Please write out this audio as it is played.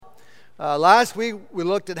Last week we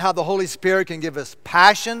looked at how the Holy Spirit can give us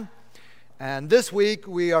passion. And this week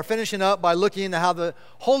we are finishing up by looking at how the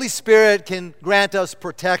Holy Spirit can grant us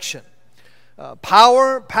protection.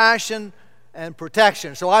 Power, passion, and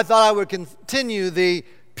protection. So I thought I would continue the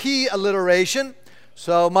P alliteration.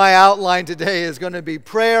 So my outline today is going to be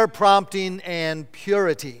prayer, prompting, and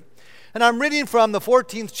purity. And I'm reading from the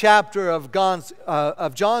 14th chapter of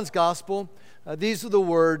John's Gospel. These are the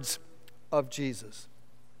words of Jesus.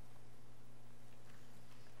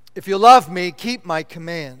 If you love me, keep my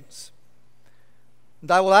commands.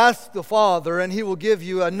 And I will ask the Father, and he will give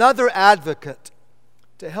you another advocate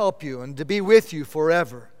to help you and to be with you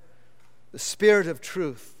forever, the Spirit of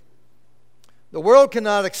truth. The world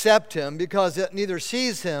cannot accept him because it neither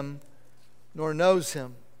sees him nor knows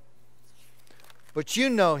him. But you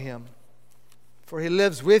know him, for he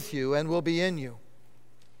lives with you and will be in you.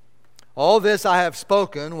 All this I have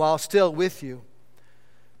spoken while still with you.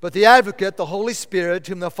 But the advocate, the Holy Spirit,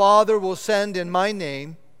 whom the Father will send in my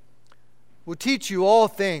name, will teach you all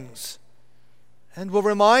things and will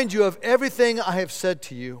remind you of everything I have said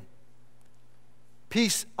to you.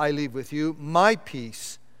 Peace I leave with you, my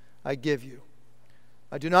peace I give you.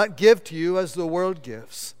 I do not give to you as the world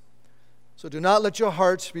gives. So do not let your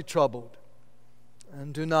hearts be troubled,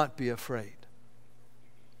 and do not be afraid.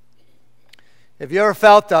 Have you ever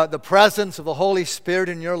felt the presence of the Holy Spirit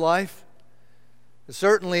in your life? It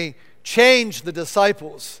certainly changed the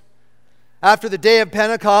disciples. After the day of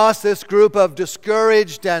Pentecost, this group of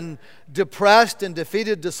discouraged and depressed and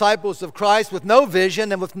defeated disciples of Christ with no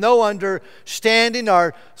vision and with no understanding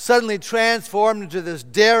are suddenly transformed into this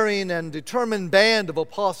daring and determined band of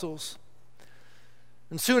apostles.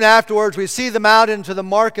 And soon afterwards, we see them out into the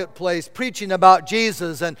marketplace preaching about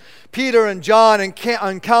Jesus. And Peter and John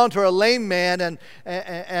encounter a lame man,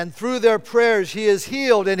 and through their prayers, he is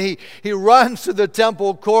healed. And he runs to the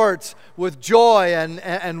temple courts with joy,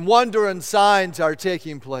 and wonder and signs are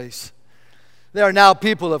taking place. They are now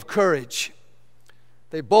people of courage.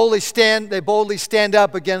 They boldly stand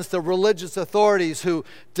up against the religious authorities who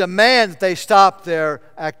demand that they stop their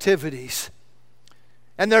activities.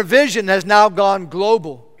 And their vision has now gone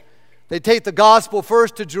global. They take the gospel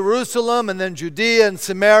first to Jerusalem, and then Judea and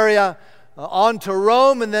Samaria, on to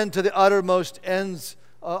Rome, and then to the uttermost ends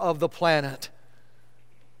of the planet.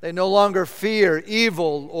 They no longer fear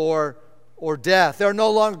evil or death. They're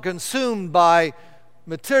no longer consumed by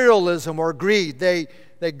materialism or greed. They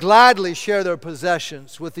gladly share their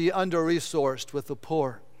possessions with the under-resourced, with the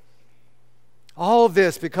poor. All of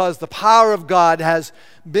this because the power of God has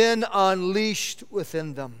been unleashed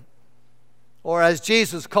within them. Or as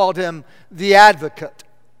Jesus called him, the advocate.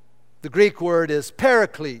 The Greek word is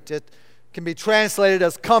paraclete. It can be translated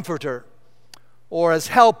as comforter, or as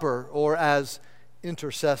helper, or as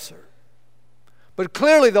intercessor. But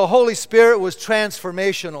clearly the Holy Spirit was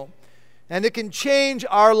transformational, and it can change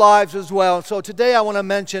our lives as well. So today I want to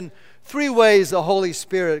mention 3 ways the Holy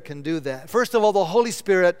Spirit can do that. First of all, the Holy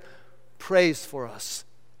Spirit prays for us.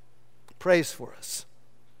 Prays for us.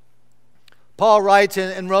 Paul writes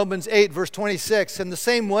in Romans 8, verse 26, in the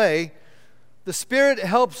same way, the Spirit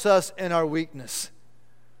helps us in our weakness.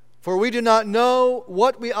 For we do not know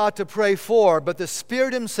what we ought to pray for, but the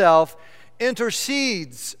Spirit himself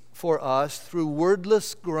intercedes for us through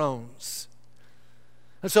wordless groans.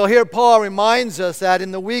 And so here Paul reminds us that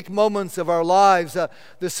in the weak moments of our lives,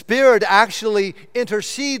 the Spirit actually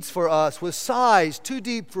intercedes for us with sighs too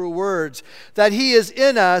deep for words, that he is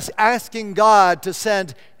in us asking God to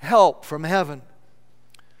send help from heaven.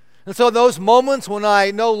 And so those moments when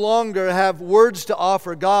I no longer have words to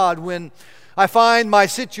offer God, when I find my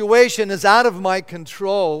situation is out of my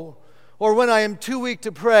control, or when I am too weak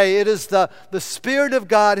to pray, it is the Spirit of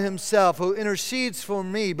God himself who intercedes for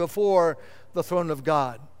me before the throne of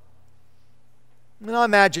God. And I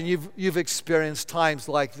imagine you've experienced times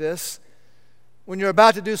like this, when you're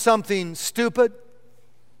about to do something stupid,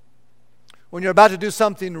 when you're about to do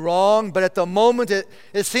something wrong, but at the moment it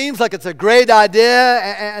seems like it's a great idea,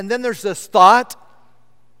 and then there's this thought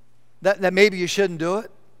that maybe you shouldn't do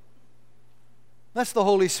it. That's the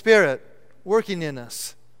Holy Spirit working in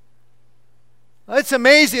us. It's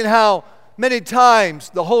amazing how many times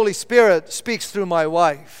the Holy Spirit speaks through my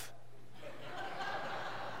wife.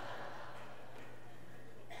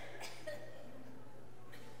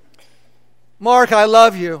 Mark, I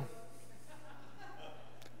love you.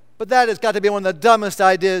 But that has got to be one of the dumbest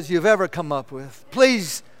ideas you've ever come up with.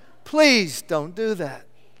 Please, please don't do that.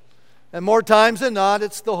 And more times than not,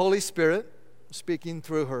 it's the Holy Spirit speaking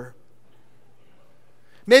through her.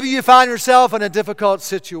 Maybe you find yourself in a difficult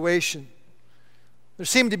situation. There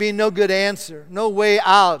seemed to be no good answer, no way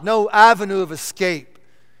out, no avenue of escape.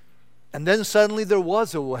 And then suddenly there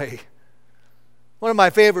was a way. One of my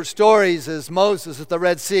favorite stories is Moses at the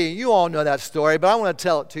Red Sea. You all know that story, but I want to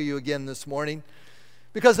tell it to you again this morning.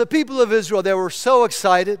 Because the people of Israel, they were so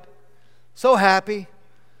excited, so happy.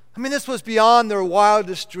 I mean, this was beyond their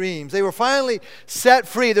wildest dreams. They were finally set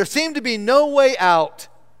free. There seemed to be no way out.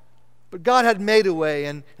 But God had made a way,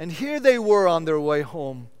 and here they were on their way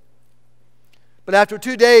home. But after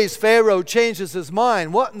 2 days, Pharaoh changes his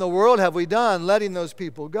mind. What in the world have we done letting those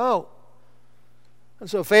people go? And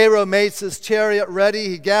so Pharaoh makes his chariot ready.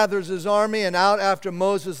 He gathers his army, and out after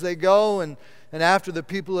Moses they go, and after the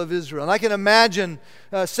people of Israel. And I can imagine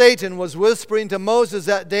Satan was whispering to Moses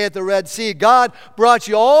that day at the Red Sea, God brought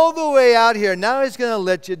you all the way out here. Now he's going to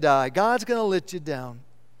let you die. God's going to let you down.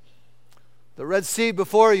 The Red Sea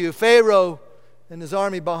before you, Pharaoh and his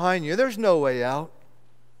army behind you. There's no way out.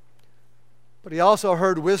 But he also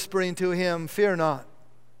heard whispering to him, fear not,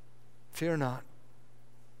 fear not.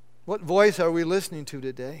 What voice are we listening to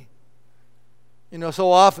today? You know,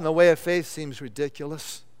 so often the way of faith seems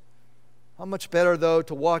ridiculous. How much better, though,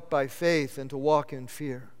 to walk by faith than to walk in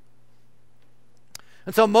fear.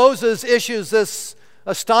 And so Moses issues this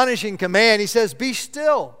astonishing command. He says, be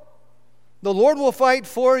still. The Lord will fight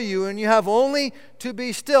for you, and you have only to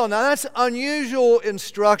be still. Now, that's unusual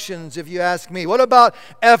instructions, if you ask me. What about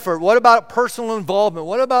effort? What about personal involvement?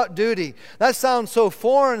 What about duty? That sounds so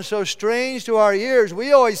foreign, so strange to our ears.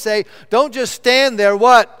 We always say, don't just stand there.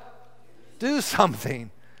 What? Do something.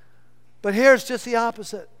 But here it's just the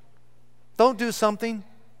opposite. Don't do something.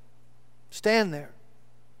 Stand there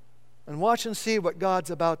and watch and see what God's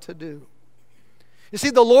about to do. You see,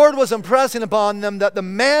 the Lord was impressing upon them that the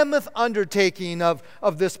mammoth undertaking of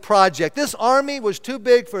this project, this army was too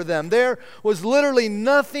big for them. There was literally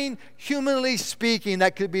nothing, humanly speaking,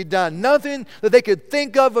 that could be done. Nothing that they could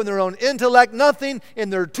think of in their own intellect. Nothing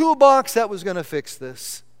in their toolbox that was going to fix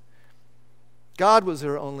this. God was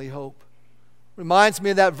their only hope. Reminds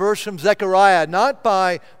me of that verse from Zechariah, not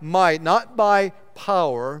by might, not by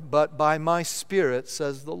power, but by my Spirit,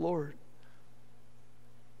 says the Lord.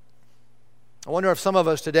 I wonder if some of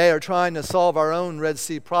us today are trying to solve our own Red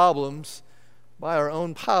Sea problems by our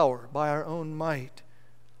own power, by our own might.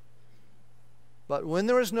 But when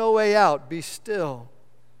there is no way out, be still.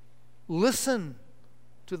 Listen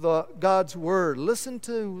to God's Word. Listen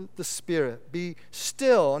to the Spirit. Be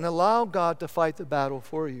still and allow God to fight the battle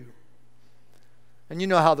for you. And you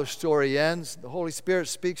know how the story ends. The Holy Spirit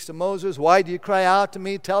speaks to Moses. Why do you cry out to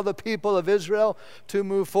me? Tell the people of Israel to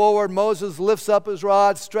move forward. Moses lifts up his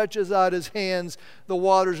rod, stretches out his hands. The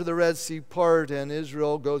waters of the Red Sea part, and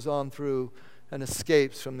Israel goes on through and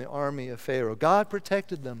escapes from the army of Pharaoh. God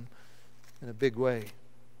protected them in a big way.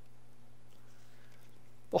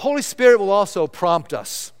 The Holy Spirit will also prompt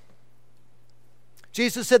us.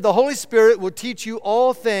 Jesus said, the Holy Spirit will teach you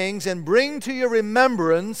all things and bring to your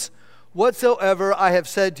remembrance whatsoever I have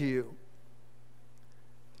said to you.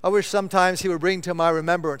 I wish sometimes He would bring to my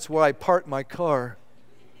remembrance where I park my car.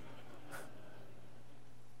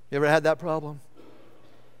 You ever had that problem?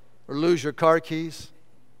 Or lose your car keys?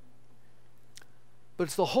 But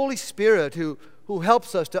it's the Holy Spirit who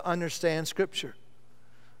helps us to understand Scripture.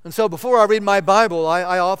 And so before I read my Bible,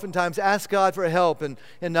 I oftentimes ask God for help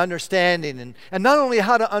in understanding. And not only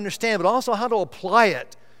how to understand, but also how to apply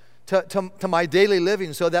it to my daily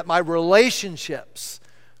living so that my relationships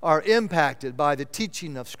are impacted by the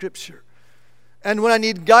teaching of Scripture. And when I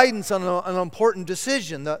need guidance on an important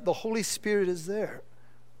decision, the Holy Spirit is there.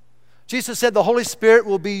 Jesus said the Holy Spirit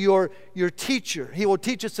will be your teacher. He will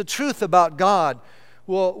teach us the truth about God,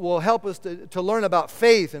 will help us to learn about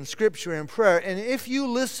faith and Scripture and prayer. And if you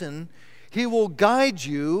listen, He will guide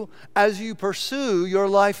you as you pursue your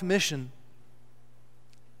life mission.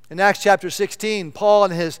 In Acts chapter 16, Paul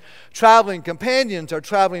and his traveling companions are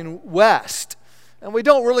traveling west. And we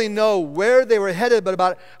don't really know where they were headed, but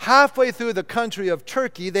about halfway through the country of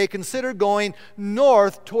Turkey, they considered going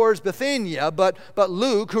north towards Bithynia. But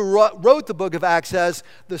Luke, who wrote the book of Acts, says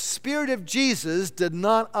the Spirit of Jesus did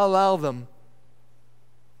not allow them.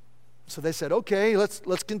 So they said, okay,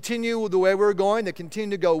 let's continue the way we're going. They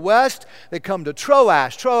continue to go west. They come to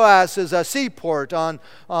Troas. Troas is a seaport on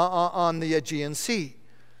the Aegean Sea.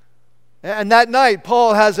 And that night,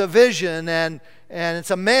 Paul has a vision, and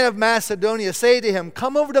it's a man of Macedonia say to him,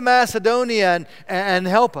 come over to Macedonia and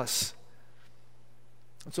help us.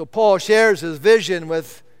 And so Paul shares his vision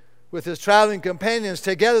with his traveling companions.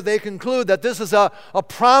 Together they conclude that this is a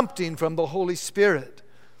prompting from the Holy Spirit.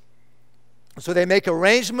 So they make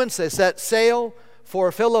arrangements. They set sail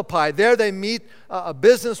for Philippi. There they meet a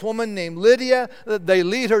businesswoman named Lydia. They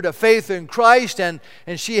lead her to faith in Christ, and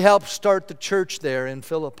she helps start the church there in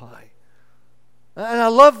Philippi. And I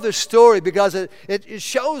love this story because it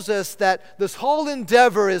shows us that this whole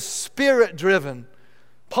endeavor is Spirit-driven.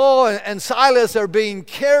 Paul and Silas are being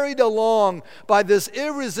carried along by this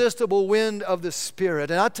irresistible wind of the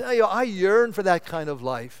Spirit. And I tell you, I yearn for that kind of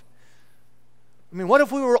life. I mean, what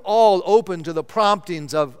if we were all open to the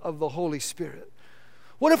promptings of the Holy Spirit?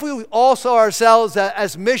 What if we all saw ourselves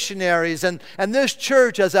as missionaries and this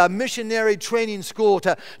church as a missionary training school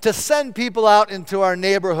to send people out into our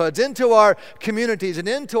neighborhoods, into our communities, and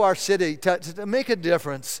into our city to make a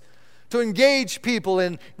difference, to engage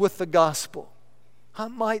people with the gospel? How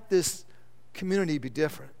might this community be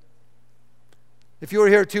different? If you were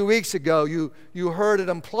here 2 weeks ago, you heard it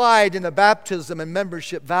implied in the baptism and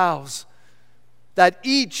membership vows that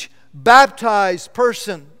each baptized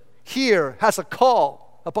person here has a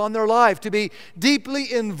call upon their life to be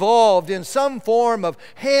deeply involved in some form of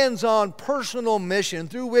hands-on personal mission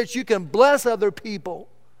through which you can bless other people.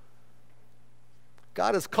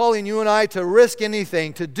 God is calling you and I to risk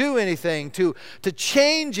anything, to do anything, to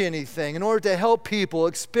change anything in order to help people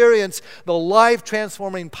experience the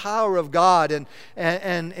life-transforming power of God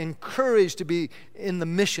and encouraged to be in the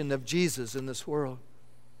mission of Jesus in this world.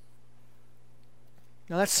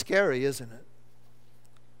 Now that's scary, isn't it?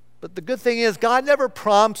 But the good thing is, God never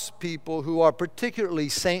prompts people who are particularly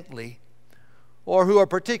saintly or who are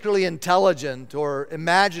particularly intelligent or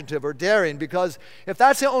imaginative or daring, because if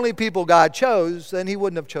that's the only people God chose, then He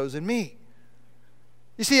wouldn't have chosen me.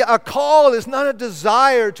 You see, a call is not a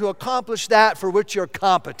desire to accomplish that for which you're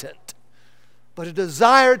competent, but a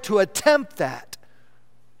desire to attempt that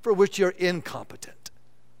for which you're incompetent.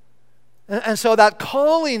 And so that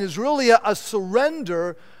calling is really a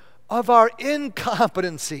surrender of our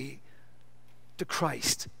incompetency to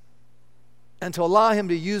Christ and to allow Him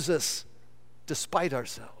to use us despite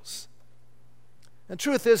ourselves. The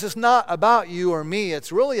truth is, it's not about you or me.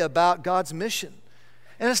 It's really about God's mission.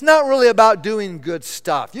 And it's not really about doing good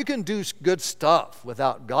stuff. You can do good stuff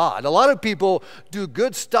without God. A lot of people do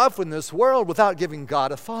good stuff in this world without giving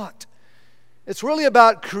God a thought. It's really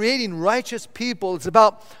about creating righteous people. It's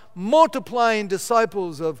about multiplying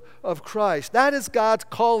disciples of Christ. That is God's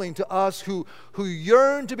calling to us who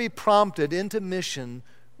yearn to be prompted into mission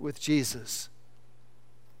with Jesus.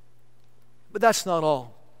 But that's not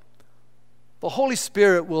all. The Holy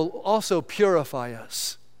Spirit will also purify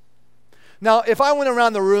us. Now, if I went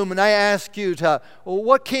around the room and I asked you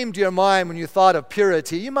what came to your mind when you thought of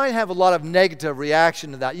purity, you might have a lot of negative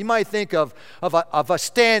reaction to that. You might think of a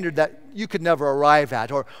standard that you could never arrive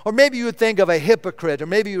at. Or maybe you would think of a hypocrite, or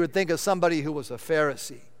maybe you would think of somebody who was a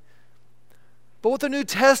Pharisee. But what the New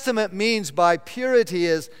Testament means by purity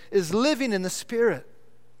is living in the Spirit.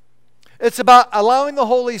 It's about allowing the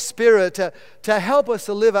Holy Spirit to help us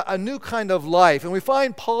to live a new kind of life. And we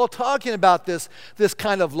find Paul talking about this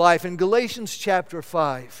kind of life in Galatians chapter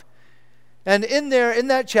 5. And in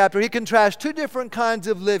that chapter, he contrasts two different kinds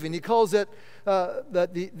of living. He calls it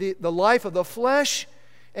the life of the flesh,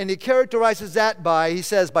 and he characterizes that by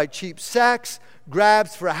cheap sex,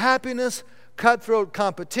 grabs for happiness, cutthroat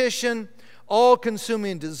competition,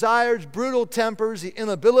 all-consuming desires, brutal tempers, the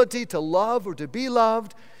inability to love or to be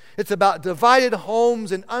loved. It's about divided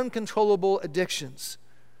homes and uncontrollable addictions.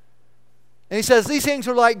 And he says these things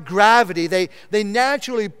are like gravity. They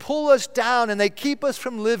naturally pull us down and they keep us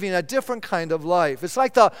from living a different kind of life. It's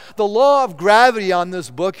like the law of gravity on this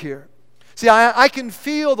book here. See, I can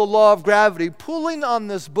feel the law of gravity pulling on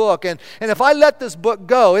this book. And if I let this book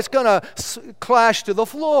go, it's going to clash to the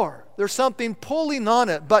floor. There's something pulling on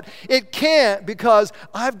it. But it can't, because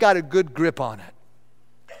I've got a good grip on it.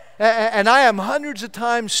 And I am hundreds of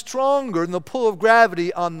times stronger than the pull of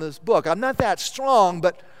gravity on this book. I'm not that strong,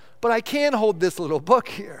 but I can hold this little book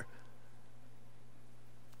here.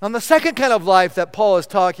 And the second kind of life that Paul is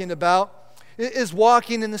talking about is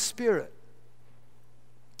walking in the Spirit.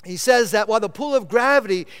 He says that while the pull of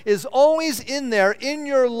gravity is always in there in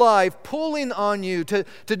your life, pulling on you to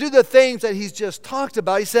do the things that he's just talked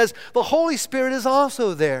about, he says the Holy Spirit is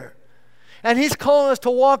also there. And he's calling us to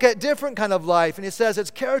walk a different kind of life. And he says it's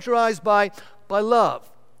characterized by love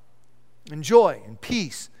and joy and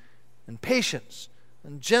peace and patience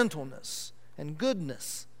and gentleness and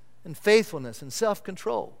goodness and faithfulness and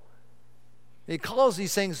self-control. He calls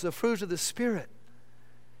these things the fruit of the Spirit.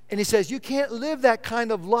 And he says you can't live that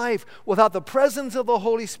kind of life without the presence of the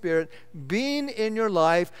Holy Spirit being in your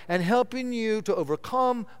life and helping you to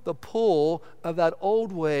overcome the pull of that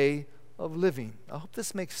old way of living. I hope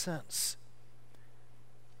this makes sense.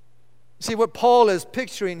 See, what Paul is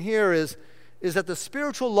picturing here is that the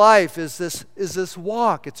spiritual life is this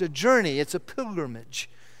walk. It's a journey. It's a pilgrimage.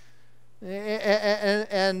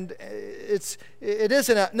 And it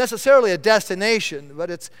isn't necessarily a destination, but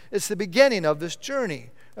it's the beginning of this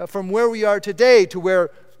journey from where we are today to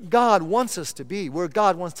where God wants us to be, where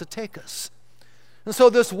God wants to take us. And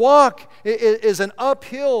so this walk is an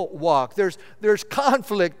uphill walk. There's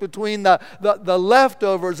conflict between the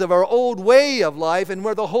leftovers of our old way of life and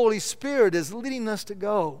where the Holy Spirit is leading us to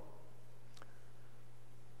go.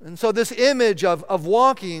 And so this image of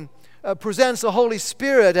walking presents the Holy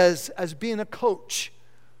Spirit as being a coach.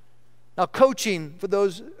 Now, coaching, for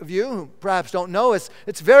those of you who perhaps don't know, it's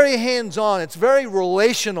very hands-on, it's very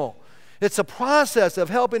relational. It's a process of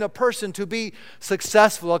helping a person to be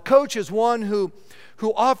successful. A coach is one who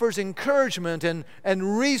offers encouragement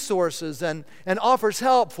and resources and offers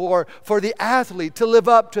help for the athlete to live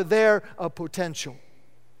up to their potential.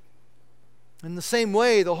 In the same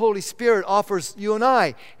way, the Holy Spirit offers you and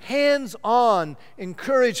I hands-on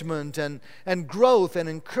encouragement and growth and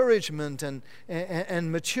encouragement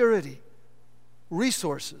and maturity.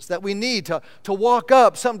 Resources that we need to walk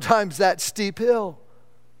up sometimes that steep hill.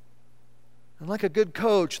 And like a good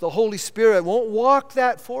coach, the Holy Spirit won't walk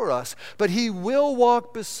that for us, but He will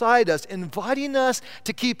walk beside us, inviting us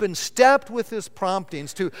to keep in step with His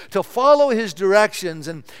promptings, to follow His directions,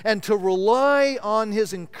 and to rely on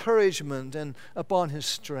His encouragement and upon His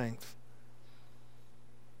strength.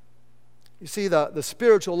 You see, the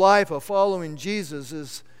spiritual life of following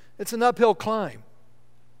Jesus it's an uphill climb.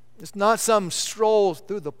 It's not some stroll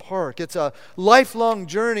through the park. It's a lifelong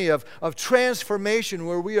journey of transformation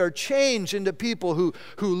where we are changed into people who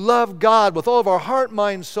love God with all of our heart,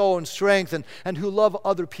 mind, soul, and strength, and who love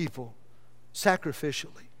other people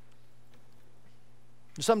sacrificially.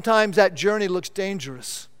 Sometimes that journey looks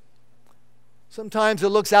dangerous. Sometimes it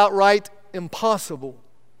looks outright impossible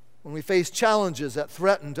when we face challenges that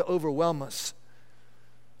threaten to overwhelm us.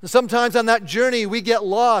 And sometimes on that journey we get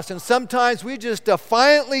lost, and sometimes we just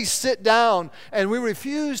defiantly sit down and we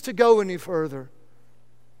refuse to go any further.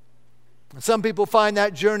 And some people find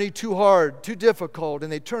that journey too hard, too difficult,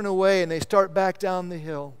 and they turn away and they start back down the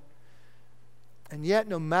hill. And yet,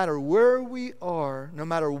 no matter where we are, no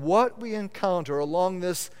matter what we encounter along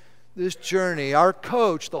this journey, our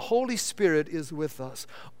coach, the Holy Spirit, is with us,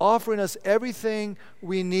 offering us everything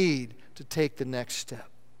we need to take the next step.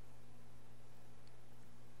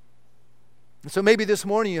 And so maybe this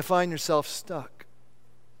morning you find yourself stuck.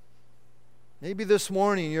 Maybe this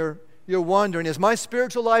morning you're wondering, is my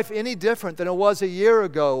spiritual life any different than it was a year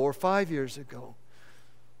ago or 5 years ago?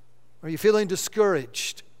 Are you feeling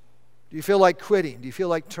discouraged? Do you feel like quitting? Do you feel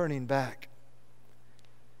like turning back?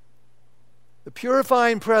 The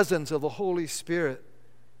purifying presence of the Holy Spirit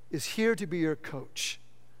is here to be your coach.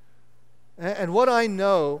 And when I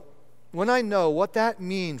know what that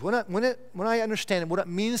means, when I understand what it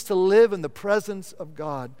means to live in the presence of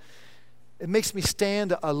God, it makes me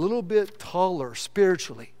stand a little bit taller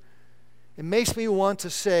spiritually. It makes me want to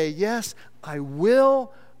say, yes, I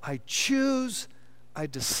will, I choose, I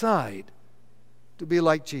decide to be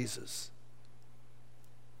like Jesus.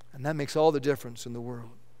 And that makes all the difference in the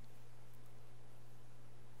world.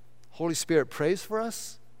 Holy Spirit prays for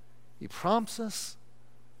us, He prompts us,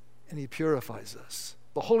 and He purifies us.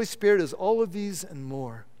 The Holy Spirit is all of these and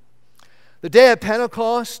more. The day of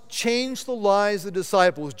Pentecost changed the lives of the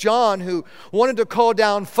disciples. John, who wanted to call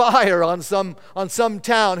down fire on some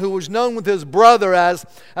town, who was known with his brother as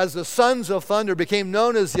the sons of thunder, became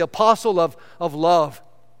known as the apostle of love.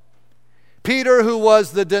 Peter, who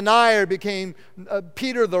was the denier, became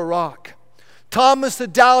Peter the rock. Thomas the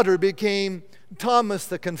doubter became Thomas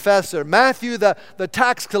the confessor. Matthew the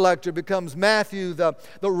tax collector becomes Matthew the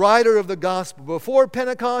writer of the gospel. Before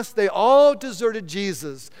Pentecost, they all deserted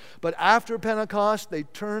Jesus. But after Pentecost, they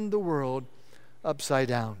turned the world upside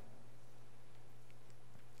down.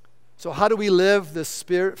 So how do we live this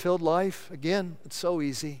Spirit-filled life? Again, it's so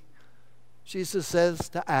easy. Jesus says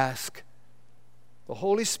to ask. The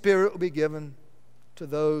Holy Spirit will be given to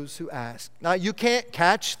those who ask. Now, you can't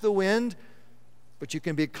catch the wind, but you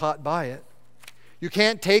can be caught by it. You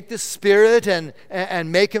can't take the Spirit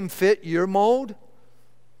and make Him fit your mold,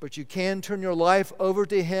 but you can turn your life over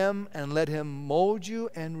to Him and let Him mold you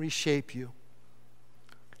and reshape you.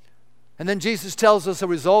 And then Jesus tells us the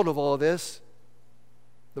result of all this.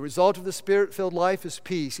 The result of the Spirit-filled life is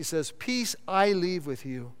peace. He says, "Peace I leave with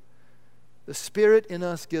you." The Spirit in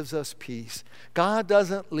us gives us peace. God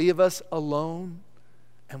doesn't leave us alone,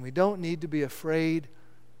 and we don't need to be afraid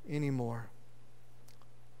anymore.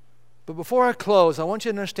 But before I close, I want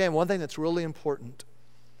you to understand one thing that's really important.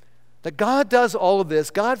 That God does all of this.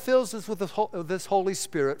 God fills us with this Holy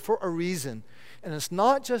Spirit for a reason. And it's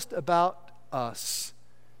not just about us.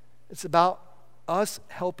 It's about us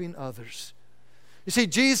helping others. You see,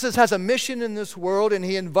 Jesus has a mission in this world, and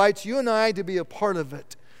he invites you and I to be a part of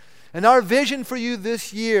it. And our vision for you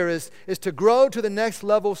this year is to grow to the next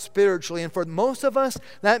level spiritually. And for most of us,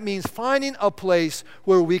 that means finding a place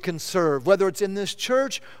where we can serve, whether it's in this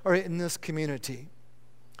church or in this community.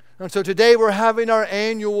 And so today we're having our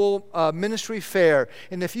annual ministry fair.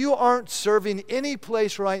 And if you aren't serving any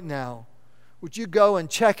place right now, would you go and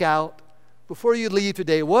check out, before you leave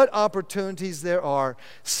today, what opportunities there are?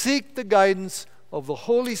 Seek the guidance of the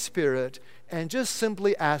Holy Spirit and just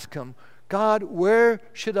simply ask him, God, where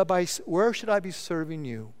should I be serving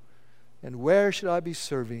you? And where should I be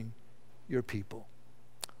serving your people?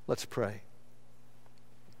 Let's pray.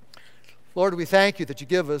 Lord, we thank you that you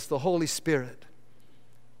give us the Holy Spirit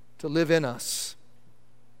to live in us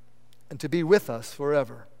and to be with us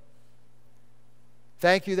forever.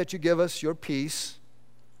 Thank you that you give us your peace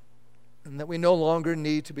and that we no longer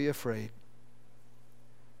need to be afraid.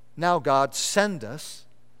 Now, God, send us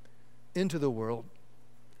into the world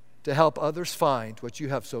to help others find what you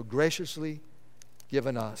have so graciously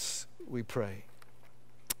given us, we pray.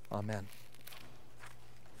 Amen.